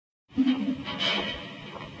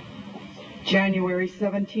January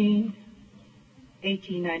 17,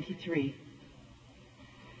 1893.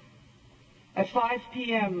 At 5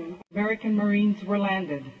 p.m., American Marines were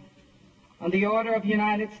landed on the order of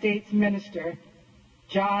United States Minister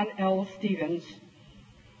John L. Stevens,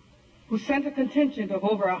 who sent a contingent of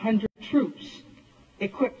over 100 troops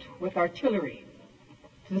equipped with artillery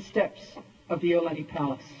to the steps of the Hauʻoli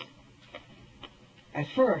Palace. At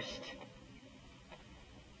first,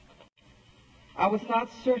 I was not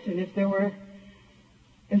certain if they were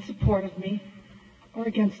in support of me or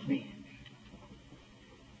against me.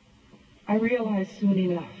 I realized soon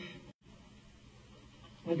enough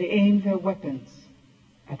when they aimed their weapons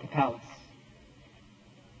at the palace.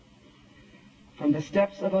 From the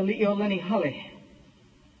steps of Liliʻuokalani haole,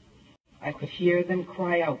 I could hear them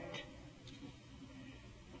cry out,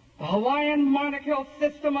 "The Hawaiian monarchical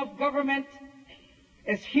system of government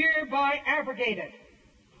is hereby abrogated."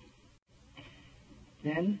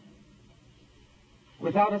 Then,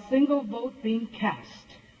 without a single vote being cast,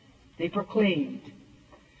 they proclaimed,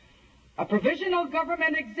 "A provisional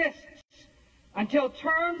government exists until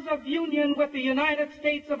terms of union with the United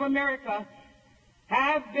States of America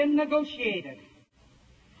have been negotiated."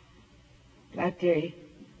 That day,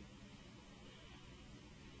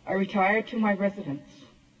 I retired to my residence,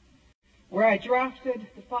 where I drafted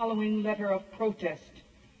the following letter of protest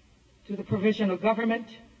to the provisional government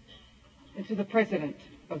and to the President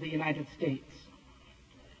of the United States.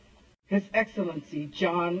 His Excellency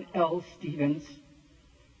John L. Stevens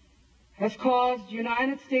has caused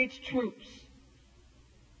United States troops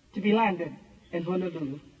to be landed in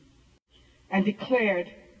Honolulu and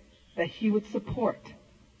declared that he would support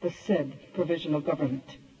the said provisional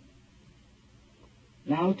government.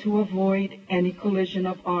 Now, to avoid any collision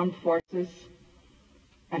of armed forces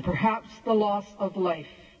and perhaps the loss of life,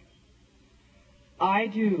 I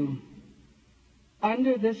do,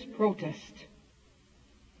 under this protest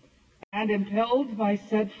and impelled by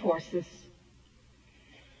said forces,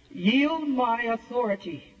 yield my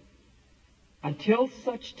authority until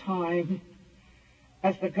such time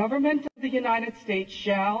as the government of the United States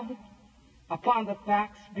shall, upon the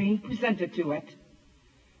facts being presented to it,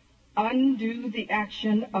 undo the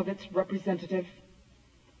action of its representative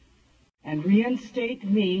and reinstate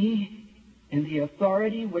me in the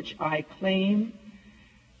authority which I claim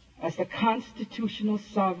as the constitutional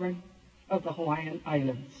sovereign of the Hawaiian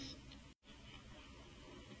Islands.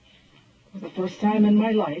 For the first time in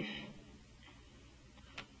my life,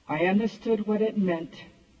 I understood what it meant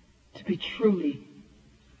to be truly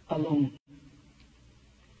alone.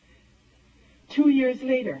 2 years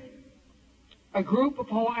later, a group of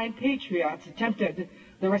Hawaiian patriots attempted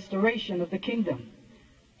the restoration of the kingdom.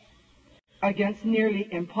 Against nearly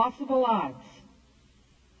impossible odds,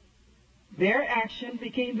 their action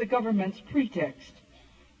became the government's pretext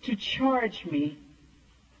to charge me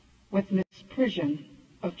with misprision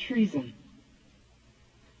of treason.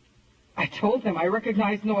 I told them I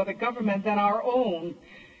recognized no other government than our own,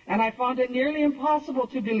 and I found it nearly impossible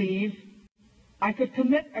to believe I could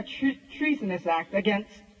commit a treasonous act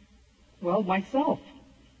against, well, myself.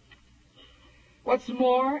 What's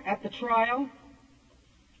more, at the trial,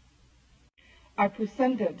 I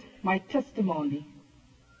presented my testimony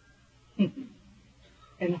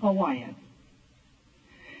in Hawaiian.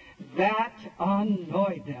 That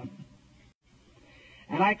annoyed them.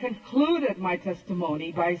 And I concluded my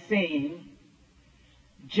testimony by saying,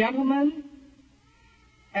 "Gentlemen,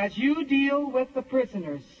 as you deal with the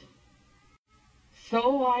prisoners,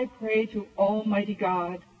 so I pray to Almighty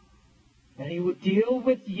God that He would deal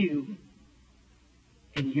with you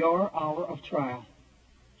in your hour of trial.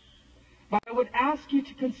 But I would ask you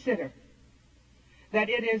to consider that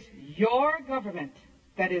it is your government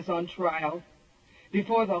that is on trial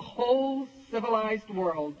before the whole civilized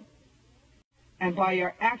world, and by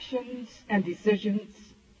your actions and decisions,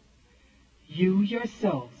 you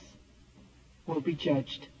yourselves will be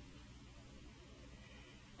judged."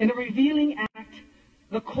 In a revealing act,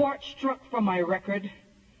 the court struck from my record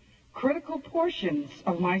critical portions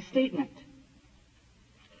of my statement.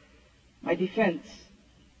 My defense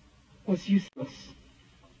was useless.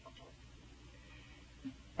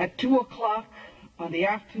 At 2 o'clock on the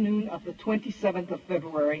afternoon of the 27th of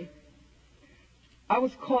February, I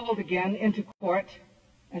was called again into court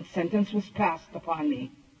and sentence was passed upon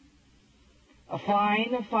me. A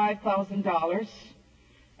fine of $5,000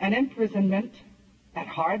 and imprisonment at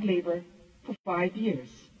hard labor for 5 years.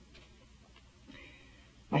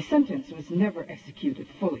 My sentence was never executed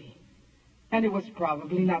fully, and it was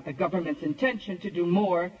probably not the government's intention to do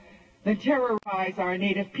more than terrorize our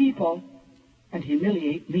native people and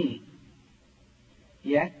humiliate me.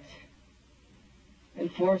 Yet,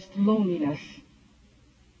 enforced loneliness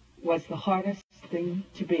was the hardest thing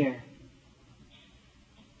to bear.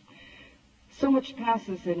 So much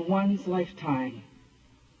passes in one's lifetime,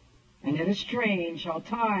 and it is strange how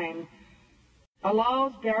time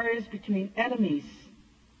allows barriers between enemies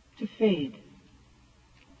to fade.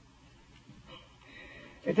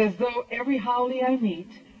 It's as though every haole I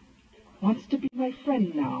meet wants to be my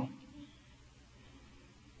friend now.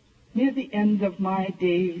 Near the end of my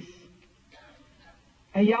days,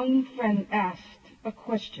 a young friend asked a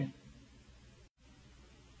question.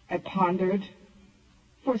 I pondered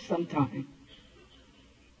for some time.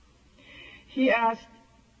 He asked,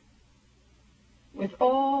 with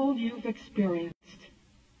all you've experienced,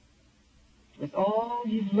 with all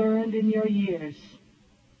you've learned in your years,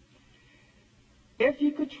 if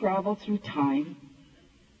you could travel through time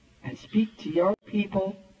and speak to your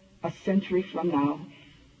people a century from now,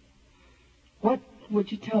 what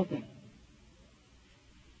would you tell them?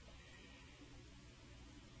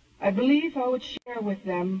 I believe I would share with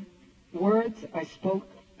them words I spoke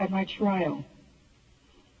at my trial,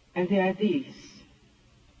 and they are these.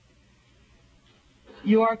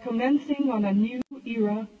 You are commencing on a new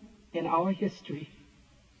era in our history.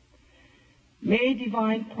 May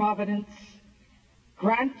divine providence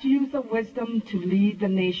grant you the wisdom to lead the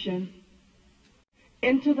nation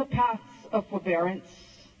into the paths of forbearance,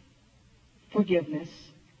 forgiveness,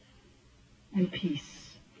 and peace.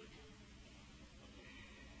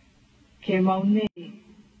 Ke mau nei,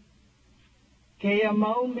 ke a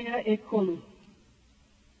mau mea e kolu,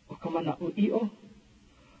 o ka mana o i'o,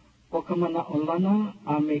 o ka mana o lana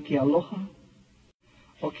a me ke aloha,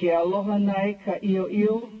 o ke aloha nai ka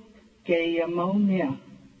i'o, ke a mau mea.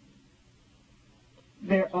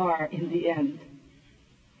 There are, in the end,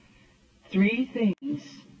 three things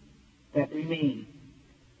that remain: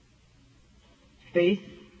 faith,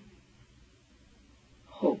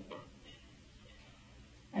 hope,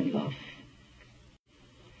 and love.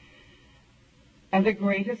 And the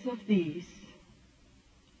greatest of these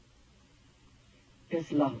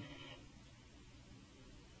is love.